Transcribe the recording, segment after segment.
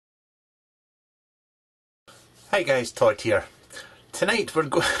Hi guys, Todd here. Tonight we're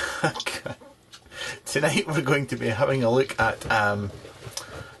going to be having a look at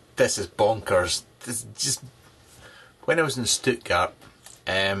this is bonkers. This just when I was in Stuttgart,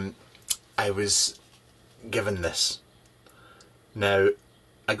 I was given this. Now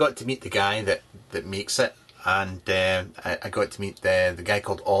I got to meet the guy that makes it, and I got to meet the guy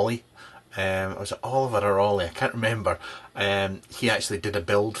called Ollie. Was it Oliver or Ollie? I can't remember. He actually did a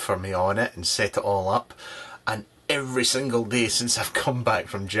build for me on it and set it all up. And every single day since I've come back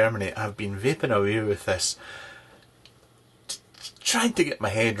from Germany, I've been vaping away with this, trying to get my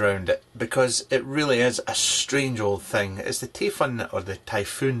head around it, because it really is a strange old thing. It's the Taifun or the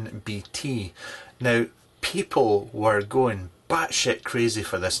Taifun BT. Now, people were going batshit crazy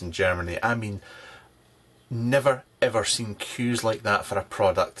for this in Germany. I mean, never ever seen queues like that for a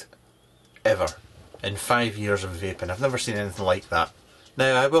product, ever. In 5 years of vaping, I've never seen anything like that.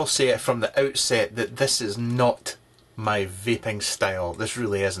 Now, I will say it from the outset that this is not my vaping style. This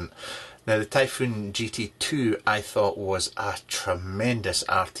really isn't. Now, the Taifun GT2 I thought was a tremendous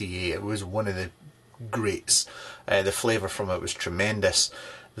RTA. It was one of the greats. The flavour from it was tremendous.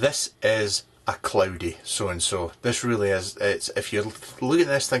 This is a cloudy so-and-so. This really is. It's, if you look at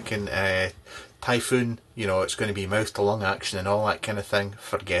this thinking Taifun, you know, it's going to be mouth to lung action and all that kind of thing,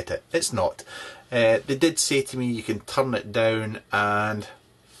 forget it. It's not. They did say to me you can turn it down, and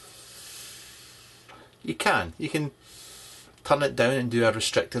you can turn it down and do a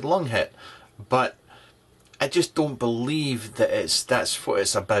restricted lung hit, but I just don't believe that that's what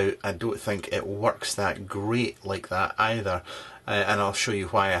it's about. I don't think it works that great like that either, and I'll show you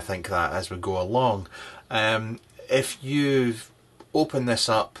why I think that as we go along. If you open this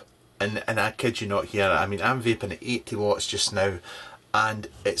up, and I kid you not here, I mean, I'm vaping at 80 watts just now, and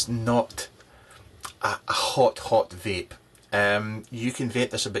it's not a hot vape. You can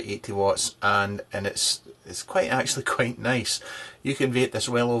vape this about 80 watts and it's actually quite nice. You can vape this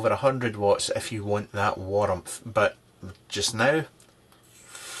well over 100 watts if you want that warmth, but just now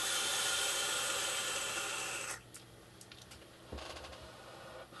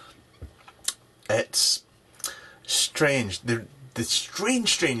it's strange. The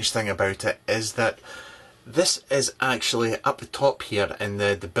strange thing about it is that this is actually up the top here in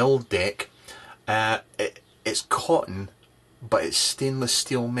the build deck. It's cotton, but it's stainless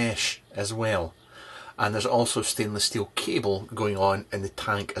steel mesh as well, and there's also stainless steel cable going on in the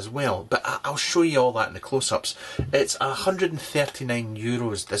tank as well, but I'll show you all that in the close-ups. It's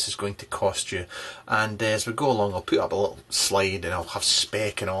 €139 this is going to cost you, and as we go along I'll put up a little slide and I'll have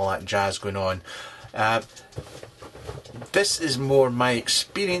spec and all that jazz going on. This is more my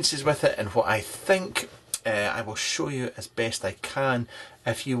experiences with it and what I think. I will show you as best I can.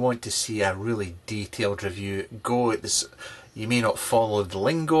 If you want to see a really detailed review, go at this. You may not follow the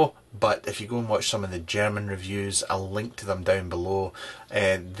lingo, but if you go and watch some of the German reviews, I'll link to them down below.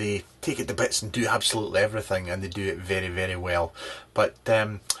 They take it to bits and do absolutely everything, and they do it very, very well. But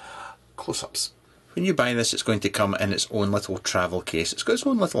close-ups. When you buy this, it's going to come in its own little travel case. It's got its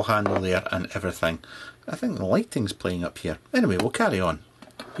own little handle there and everything. I think the lighting's playing up here. Anyway, we'll carry on.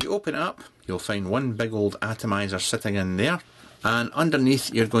 You open it up, you'll find one big old atomizer sitting in there, and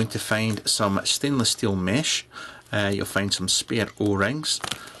underneath you're going to find some stainless steel mesh. You'll find some spare O-rings.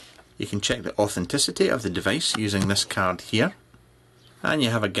 You can check the authenticity of the device using this card here, and you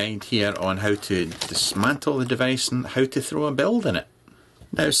have a guide here on how to dismantle the device and how to throw a build in it.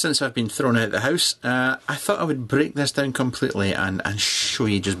 Now, since I've been thrown out of the house, I thought I would break this down completely and show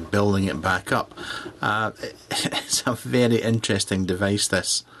you just building it back up. It's a very interesting device,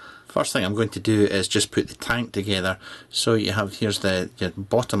 this. First thing I'm going to do is just put the tank together. So you have, here's the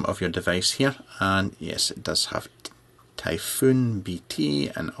bottom of your device here, and yes, it does have Taifun BT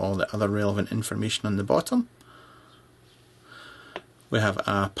and all the other relevant information on the bottom. We have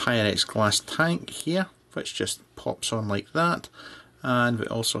a Pyrex glass tank here, which just pops on like that. And we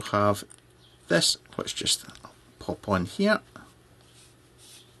also have this, which just pop on here.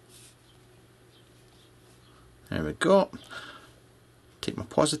 There we go. Take my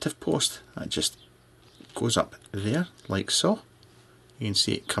positive post, that just goes up there, like so. You can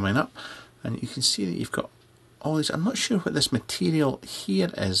see it coming up, and you can see that you've got all these. I'm not sure what this material here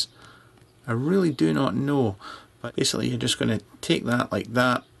is. I really do not know. But basically you're just going to take that like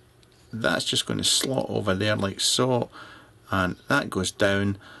that. That's just going to slot over there like so. And that goes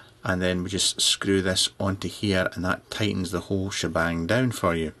down, and then we just screw this onto here, and that tightens the whole shebang down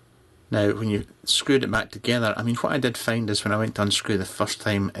for you. Now, when you screwed it back together, I mean, what I did find is when I went to unscrew the first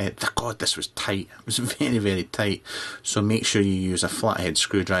time, God, this was tight. It was very, very tight. So make sure you use a flathead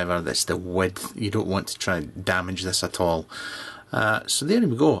screwdriver that's the width. You don't want to try and damage this at all. So there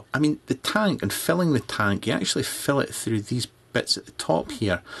we go. I mean, the tank, and filling the tank, you actually fill it through these bits at the top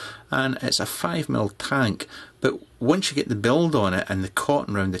here, and it's a 5mm tank, but once you get the build on it and the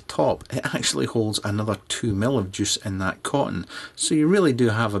cotton around the top, it actually holds another 2mm of juice in that cotton, so you really do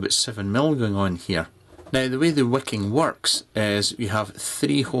have about 7mm going on here. Now the way the wicking works is you have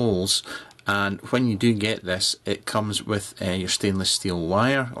 3 holes, and when you do get this, it comes with your stainless steel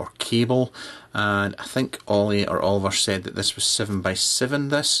wire or cable, and I think Ollie or Oliver said that this was 7x7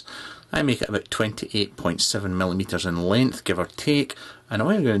 this. I make it about 28.7mm in length, give or take, and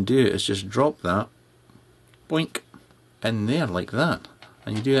all you're going to do is just drop that, boink, in there like that.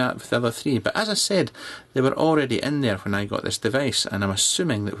 And you do that with the other 3. But as I said, they were already in there when I got this device, and I'm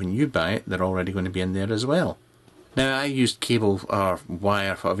assuming that when you buy it, they're already going to be in there as well. Now, I used cable or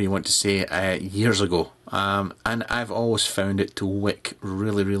wire, whatever you want to say, years ago, and I've always found it to wick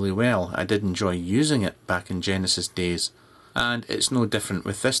really, really well. I did enjoy using it back in Genesis days. And it's no different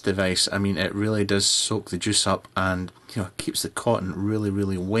with this device. I mean, it really does soak the juice up and, you know, keeps the cotton really,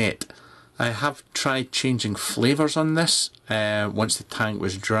 really wet. I have tried changing flavours on this once the tank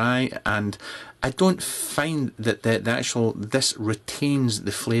was dry, and I don't find that this retains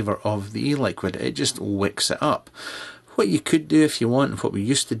the flavour of the e-liquid. It just wicks it up. What you could do if you want, and what we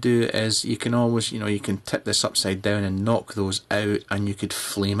used to do, is you can always, you can tip this upside down and knock those out, and you could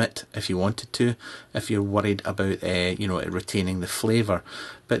flame it if you wanted to, if you're worried about, it retaining the flavour.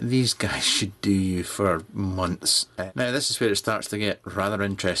 But these guys should do you for months. Now this is where it starts to get rather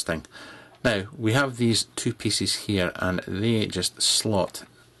interesting. Now we have these 2 pieces here, and they just slot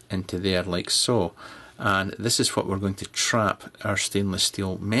into there like so. And this is what we're going to trap our stainless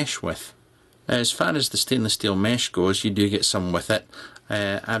steel mesh with. Now, as far as the stainless steel mesh goes, you do get some with it.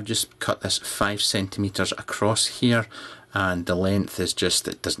 I've just cut this 5cm across here, and the length is just,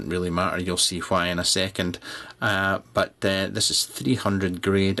 it doesn't really matter, you'll see why in a second. But this is 300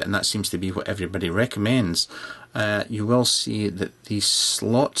 grade, and that seems to be what everybody recommends. You will see that these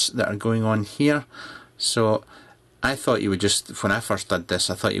slots that are going on here, so I thought you would just, when I first did this,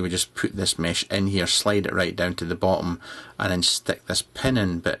 I thought you would just put this mesh in here, slide it right down to the bottom, and then stick this pin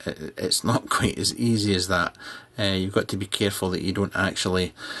in, but it's not quite as easy as that. You've got to be careful that you don't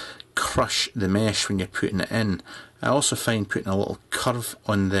actually crush the mesh when you're putting it in. I also find putting a little curve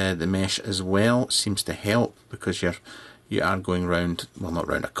on the mesh as well seems to help, because you are going round, well, not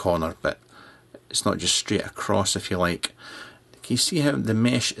round a corner, but it's not just straight across, if you like. Can you see how the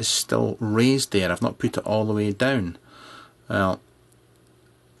mesh is still raised there? I've not put it all the way down. Well,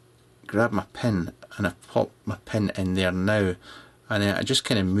 grab my pin, and I've popped my pin in there now, and I just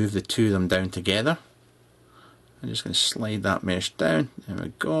kind of move the 2 of them down together. I'm just going to slide that mesh down. There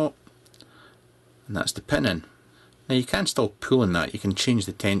we go. And that's the pin in. Now you can still pull in that, you can change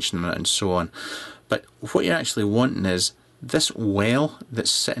the tension on it and so on, but what you're actually wanting is this well that's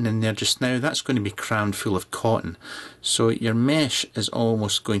sitting in there just now, that's going to be crammed full of cotton. So your mesh is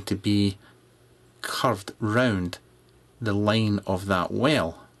almost going to be curved round the line of that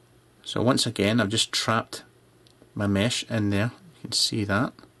well. So once again, I've just trapped my mesh in there. You can see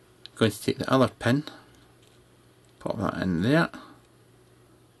that. I'm going to take the other pin, pop that in there.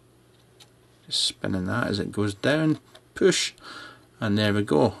 Just spinning that as it goes down, push, and there we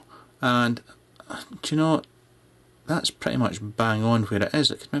go. And do you know, that's pretty much bang on where it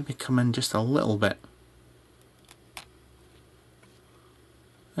is. It could maybe come in just a little bit.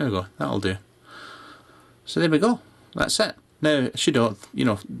 There we go, that'll do. So there we go, that's it. Now, it should have,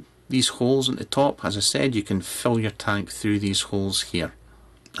 these holes at the top, as I said, you can fill your tank through these holes here.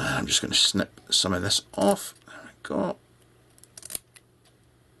 I'm just going to snip some of this off. There we go.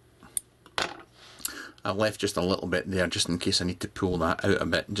 I left just a little bit there, just in case I need to pull that out a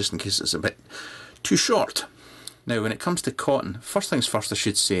bit, just in case it's a bit too short. Now, when it comes to cotton, first things first I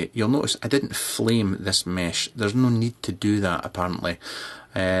should say, you'll notice I didn't flame this mesh. There's no need to do that, apparently.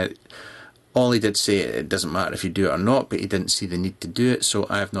 Ollie did say it doesn't matter if you do it or not, but he didn't see the need to do it, so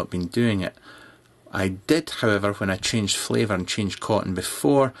I have not been doing it. I did, however, when I changed flavour and changed cotton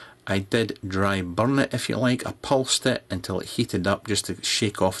before, I did dry burn it, if you like. I pulsed it until it heated up just to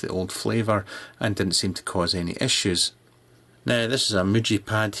shake off the old flavour, and didn't seem to cause any issues. Now, this is a Muji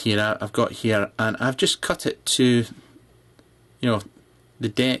pad here I've got here, and I've just cut it to, the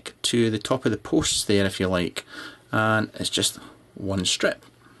deck to the top of the posts there, if you like, and it's just one strip.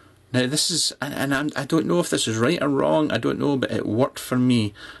 Now this is, and I don't know if this is right or wrong, I don't know, but it worked for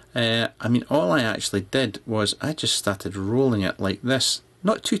me. I mean, all I actually did was I just started rolling it like this,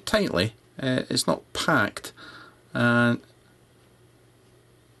 not too tightly, it's not packed, and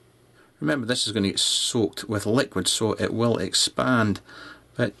remember this is going to get soaked with liquid, so it will expand,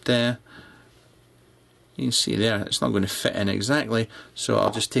 but You can see there, it's not going to fit in exactly, so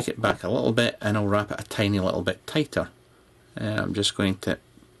I'll just take it back a little bit and I'll wrap it a tiny little bit tighter. I'm just going to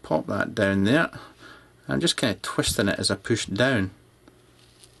pop that down there. I'm just kind of twisting it as I push down.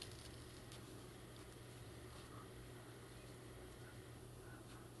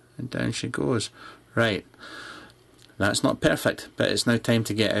 And down she goes. Right, that's not perfect, but it's now time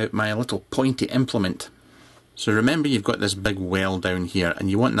to get out my little pointy implement. So remember, you've got this big well down here,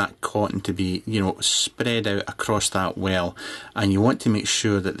 and you want that cotton to be, you know, spread out across that well, and you want to make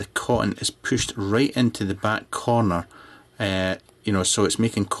sure that the cotton is pushed right into the back corner, you know, so it's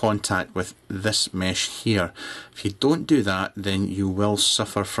making contact with this mesh here. If you don't do that, then you will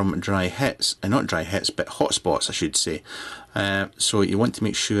suffer from dry hits, not dry hits, but hot spots, I should say. So you want to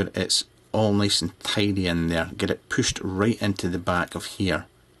make sure it's all nice and tidy in there. Get it pushed right into the back of here.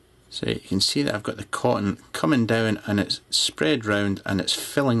 So you can see that I've got the cotton coming down and it's spread round and it's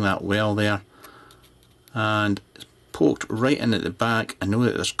filling that well there, and it's poked right in at the back. I know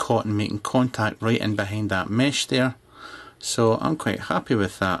that there's cotton making contact right in behind that mesh there, so I'm quite happy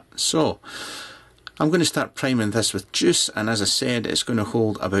with that. So I'm going to start priming this with juice, and as I said, it's going to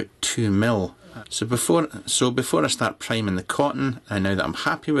hold about 2 mil. So before I start priming the cotton, and now that I'm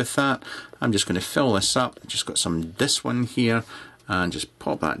happy with that, I'm just going to fill this up. I've just got some this one here, and just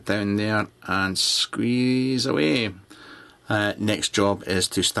pop that down there and squeeze away. Next job is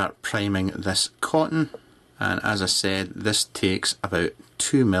to start priming this cotton, and as I said, this takes about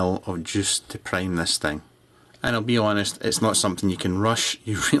 2 mil of juice to prime this thing. And I'll be honest, it's not something you can rush.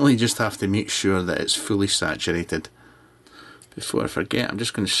 You really just have to make sure that it's fully saturated. Before I forget, I'm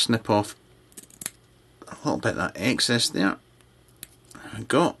just going to snip off a little bit of that excess there. There we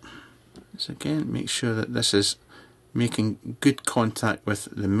go. So again, make sure that this is making good contact with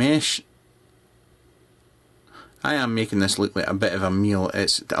the mesh. I am making this look like a bit of a meal.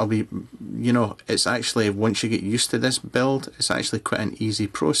 You know, it's actually, once you get used to this build, it's actually quite an easy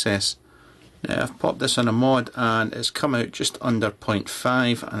process. Now I've popped this on a mod and it's come out just under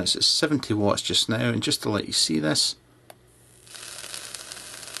 0.5, and it's at 70 watts just now. And just to let you see this,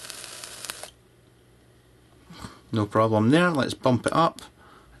 no problem there. Let's bump it up.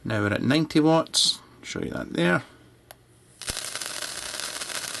 Now we're at 90 watts. Show you that there.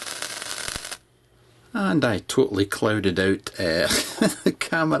 And I totally clouded out the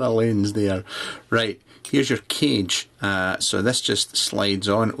camera lens there. Right, here's your cage. So this just slides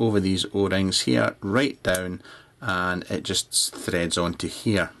on over these O-rings here, right down, and it just threads onto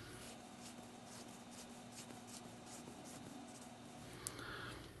here.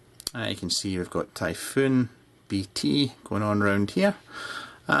 You can see we've got Taifun BT going on around here.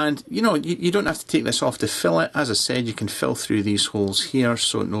 And you know, you don't have to take this off to fill it. As I said, you can fill through these holes here,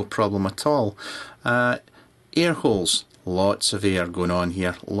 so no problem at all. Air holes, lots of air going on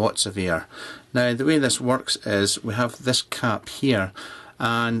here, lots of air. Now the way this works is we have this cap here,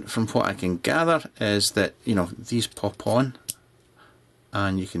 and from what I can gather is that, you know, these pop on,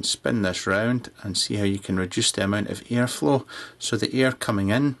 and you can spin this round and see how you can reduce the amount of airflow. So the air coming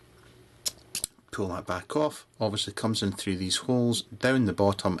in, pull that back off, obviously comes in through these holes, down the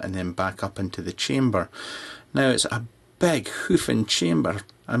bottom, and then back up into the chamber. Now it's a big hoofing chamber.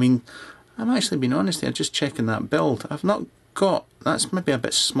 I mean, I'm actually being honest here, just checking that build. I've not got, that's maybe a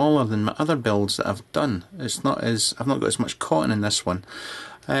bit smaller than my other builds that I've done. It's not as, I've not got as much cotton in this one.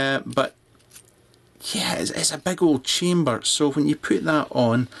 But yeah, it's a big old chamber. So when you put that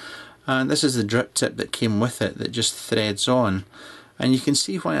on, and this is the drip tip that came with it that just threads on. And you can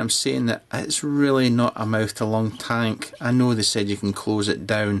see why I'm saying that it's really not a mouth to lung tank. I know they said you can close it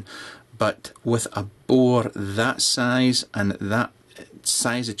down, but with a bore that size and that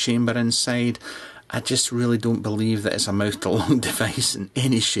size of chamber inside, I just really don't believe that it's a mouth to lung device in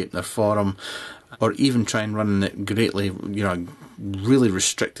any shape or form, or even try and run it greatly, you know, really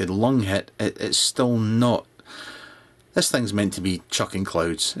restricted lung hit. It's still not. This thing's meant to be chucking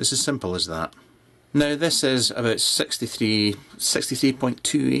clouds. It's as simple as that. Now this is about 63.28,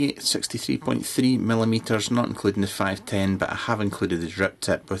 63.3 millimeters, not including the 510, but I have included the drip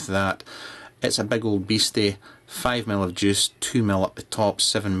tip with that. It's a big old beastie, 5 mil of juice, 2 mil up the top,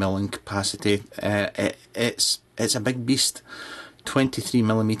 7 mil in capacity. It's a big beast, 23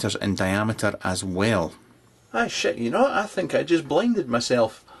 millimeters in diameter as well. Ah shit, you know what? I think I just blinded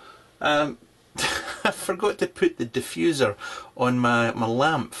myself. I forgot to put the diffuser on my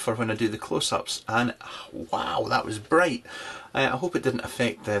lamp for when I do the close-ups, and wow, that was bright. I hope it didn't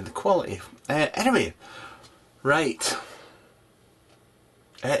affect the quality. Anyway, right.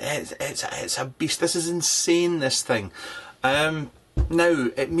 It's a beast. This is insane, this thing. Now,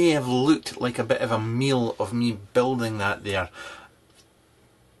 it may have looked like a bit of a meal of me building that there.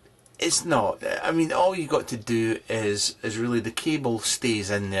 It's not. I mean, all you got to do is really the cable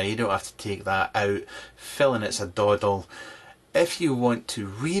stays in there. You don't have to take that out. Filling it's a doddle. If you want to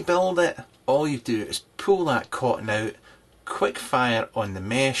rebuild it, all you do is pull that cotton out, quick fire on the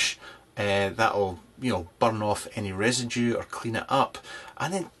mesh. That'll, you know, burn off any residue or clean it up,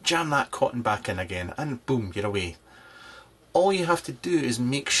 and then jam that cotton back in again, and boom, you're away. All you have to do is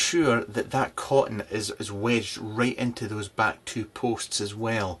make sure that that cotton is wedged right into those back two posts as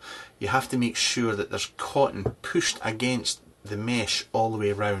well. You have to make sure that there's cotton pushed against the mesh all the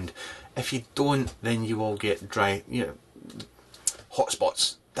way around. If you don't, then you will get dry, you know, hot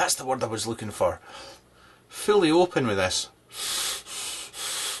spots. That's the word I was looking for. Fully open with this.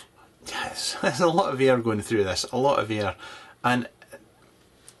 Yes, there's a lot of air going through this, a lot of air. And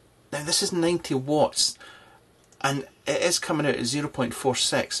now this is 90 watts. And it is coming out at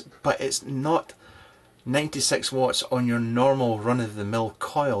 0.46, but it's not 96 watts on your normal run-of-the-mill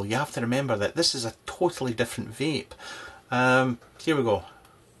coil. You have to remember that this is a totally different vape. Here we go.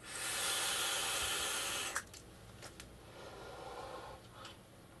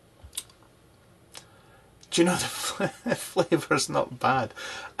 Do you know the flavour's not bad?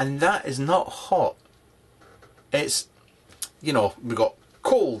 And that is not hot. It's, you know, we've got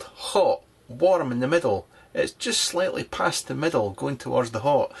cold, hot, warm in the middle. It's just slightly past the middle going towards the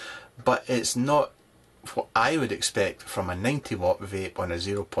hot, but it's not what I would expect from a 90 watt vape on a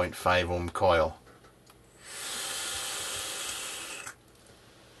 0.5 ohm coil.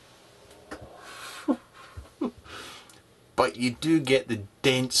 But you do get the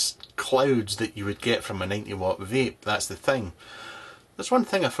dense clouds that you would get from a 90 watt vape. That's the thing. There's one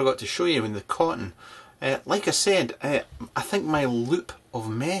thing I forgot to show you in the cotton. Like I said, I think my loop of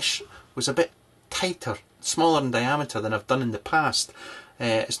mesh was a bit tighter, smaller in diameter than I've done in the past.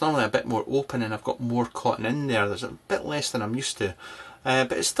 It's normally a bit more open and I've got more cotton in there. There's a bit less than I'm used to,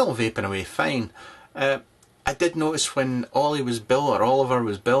 but it's still vaping away fine. I did notice when Oliver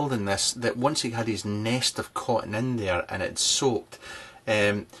was building this, that once he had his nest of cotton in there and it soaked,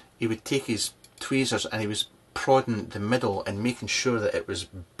 he would take his tweezers and he was prodding the middle and making sure that it was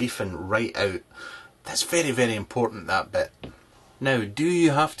beefing right out. That's very, very important, that bit. Now, do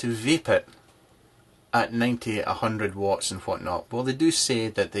you have to vape it at 90, 100 watts and whatnot? Well, they do say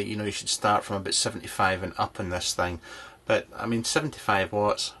that you know, you should start from about 75 and up on this thing, but I mean 75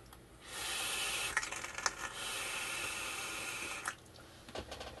 watts.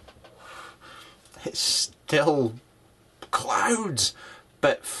 It's still clouds,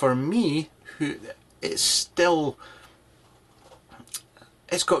 but for me, it's got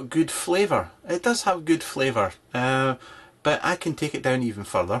good flavour. It does have good flavour, but I can take it down even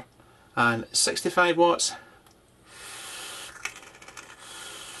further. And 65 watts.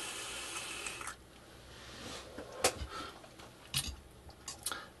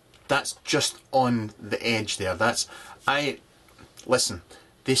 That's just on the edge there. Listen,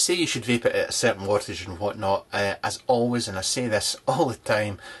 they say you should vape it at a certain wattage and whatnot, as always, and I say this all the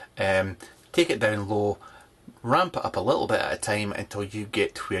time, take it down low, ramp it up a little bit at a time until you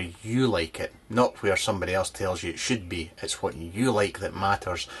get to where you like it, not where somebody else tells you it should be. It's what you like that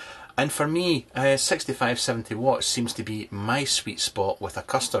matters. And for me, 65-70 watts seems to be my sweet spot with a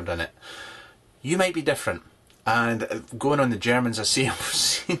custard in it. You might be different. And going on the Germans, I've seen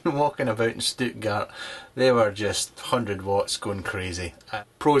walking about in Stuttgart, they were just 100 watts going crazy.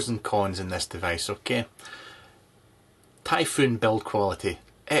 Pros and cons in this device, okay? Taifun build quality.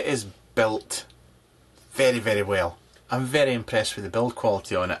 It is built very, very well. I'm very impressed with the build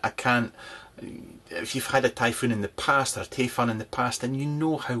quality on it. If you've had a Taifun in the past or a Taifun in the past, then you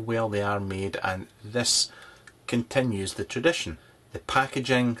know how well they are made, and this continues the tradition. The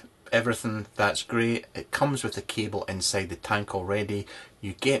packaging, everything, that's great. It comes with a cable inside the tank already.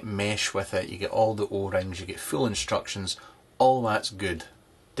 You get mesh with it, you get all the O-rings, you get full instructions, all that's good.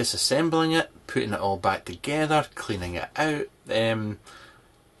 Disassembling it, putting it all back together, cleaning it out,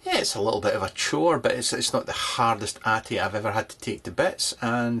 yeah, it's a little bit of a chore, but it's not the hardest atty I've ever had to take to bits,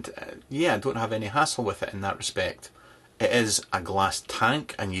 and yeah, I don't have any hassle with it in that respect. It is a glass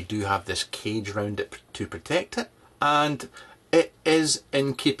tank, and you do have this cage round it to protect it, and it is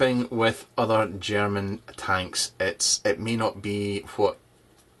in keeping with other German tanks. It may not be what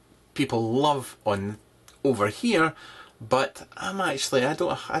people love over here, but I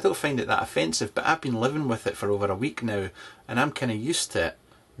don't find it that offensive. But I've been living with it for over a week now, and I'm kind of used to it.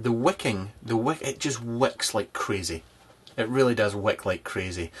 The wicking, it just wicks like crazy. It really does wick like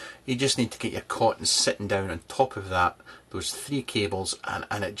crazy. You just need to get your cotton sitting down on top of that, those 3 cables,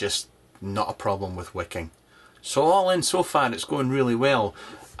 and it just not a problem with wicking. So all in, so far it's going really well,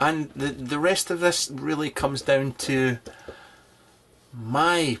 and the rest of this really comes down to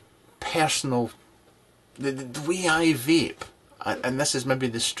my personal, the way I vape, and this is maybe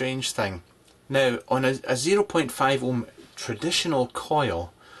the strange thing. Now, on a 0.5 ohm traditional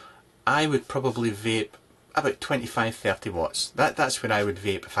coil, I would probably vape about 25-30 watts. That's where I would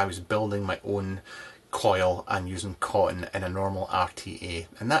vape if I was building my own coil and using cotton in a normal RTA,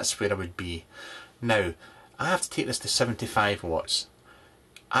 and that's where I would be. Now, I have to take this to 75 watts.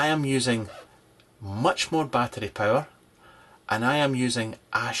 I am using much more battery power, and I am using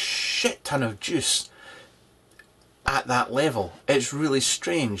a shit ton of juice at that level. It's really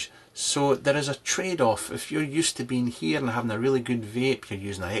strange. So there is a trade-off. If you're used to being here and having a really good vape, you're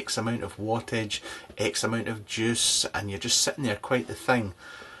using an X amount of wattage, X amount of juice, and you're just sitting there quite the thing.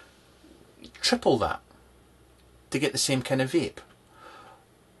 Triple that to get the same kind of vape.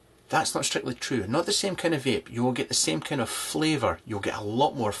 That's not strictly true. Not the same kind of vape. You will get the same kind of flavour. You'll get a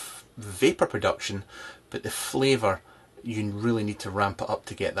lot more vapour production, but the flavour, you really need to ramp it up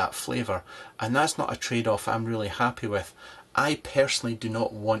to get that flavour. And that's not a trade-off I'm really happy with. I personally do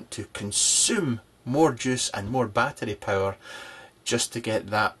not want to consume more juice and more battery power just to get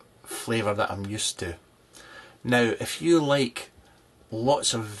that flavour that I'm used to. Now, if you like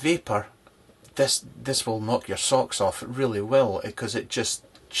lots of vapour, this will knock your socks off. It really will, because it just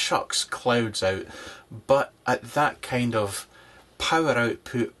chucks clouds out. But at that kind of power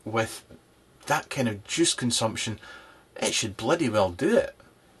output with that kind of juice consumption, it should bloody well do it.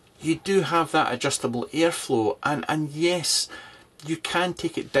 You do have that adjustable airflow, and yes, you can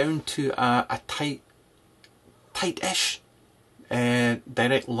take it down to a tight-ish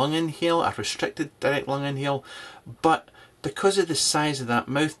direct lung inhale, a restricted direct lung inhale, but because of the size of that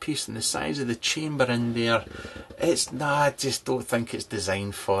mouthpiece and the size of the chamber in there, I just don't think it's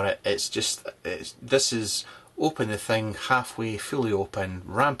designed for it. This is open the thing halfway, fully open,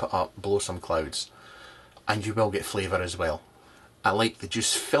 ramp it up, blow some clouds, and you will get flavour as well. I like the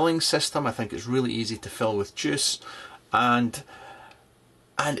juice filling system. I think it's really easy to fill with juice, and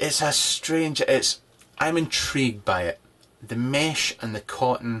it's a strange, I'm intrigued by it. The mesh and the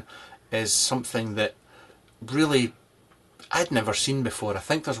cotton is something that really I'd never seen before. I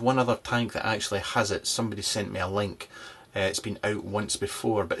think there's one other tank that actually has it. Somebody sent me a link. It's been out once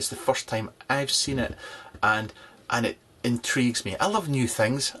before, but it's the first time I've seen it, and it intrigues me. I love new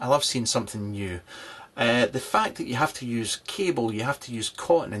things. I love seeing something new. The fact that you have to use cable, you have to use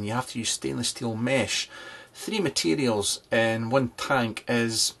cotton, and you have to use stainless steel mesh, 3 materials in one tank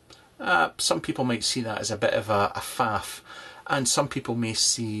is, some people might see that as a bit of a faff, and some people may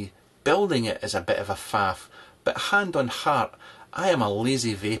see building it as a bit of a faff. But hand on heart, I am a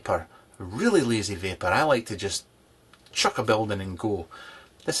lazy vaper, really lazy vaper. I like to just chuck a building and go.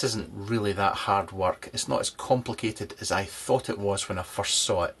 This isn't really that hard work. It's not as complicated as I thought it was when I first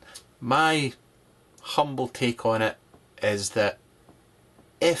saw it. My humble take on it is that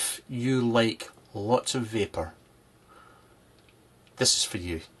if you like lots of vapour, this is for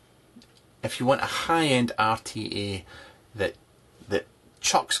you. If you want a high-end RTA that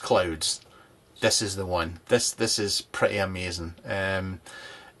chucks clouds, this is the one. This is pretty amazing.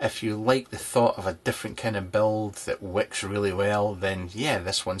 If you like the thought of a different kind of build that wicks really well, then yeah,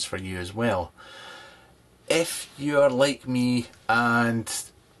 this one's for you as well. If you're like me and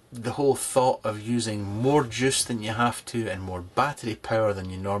the whole thought of using more juice than you have to and more battery power than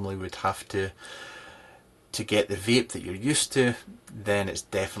you normally would have to get the vape that you're used to, then it's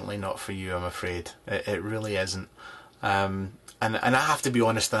definitely not for you, I'm afraid. It really isn't. And I have to be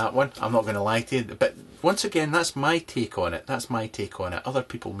honest on that one. I'm not going to lie to you. But once again, that's my take on it. That's my take on it. Other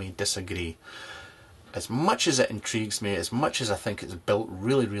people may disagree. As much as it intrigues me, as much as I think it's built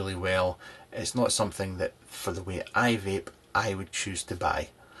really, really well, it's not something that, for the way I vape, I would choose to buy.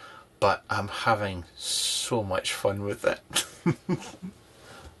 But I'm having so much fun with it.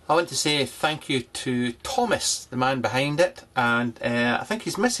 I want to say thank you to Thomas, the man behind it, and I think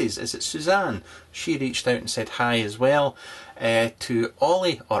his missus, is it Suzanne? She reached out and said hi as well. To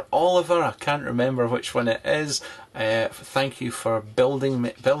Ollie or Oliver, I can't remember which one it is. Thank you for building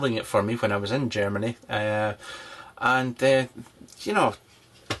it for me when I was in Germany. You know,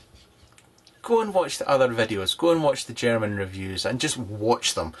 go and watch the other videos, go and watch the German reviews, and just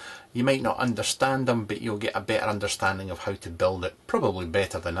watch them. You might not understand them, but you'll get a better understanding of how to build it, probably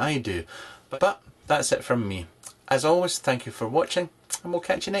better than I do. But that's it from me. As always, thank you for watching, and we'll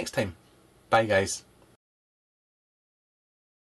catch you next time. Bye guys.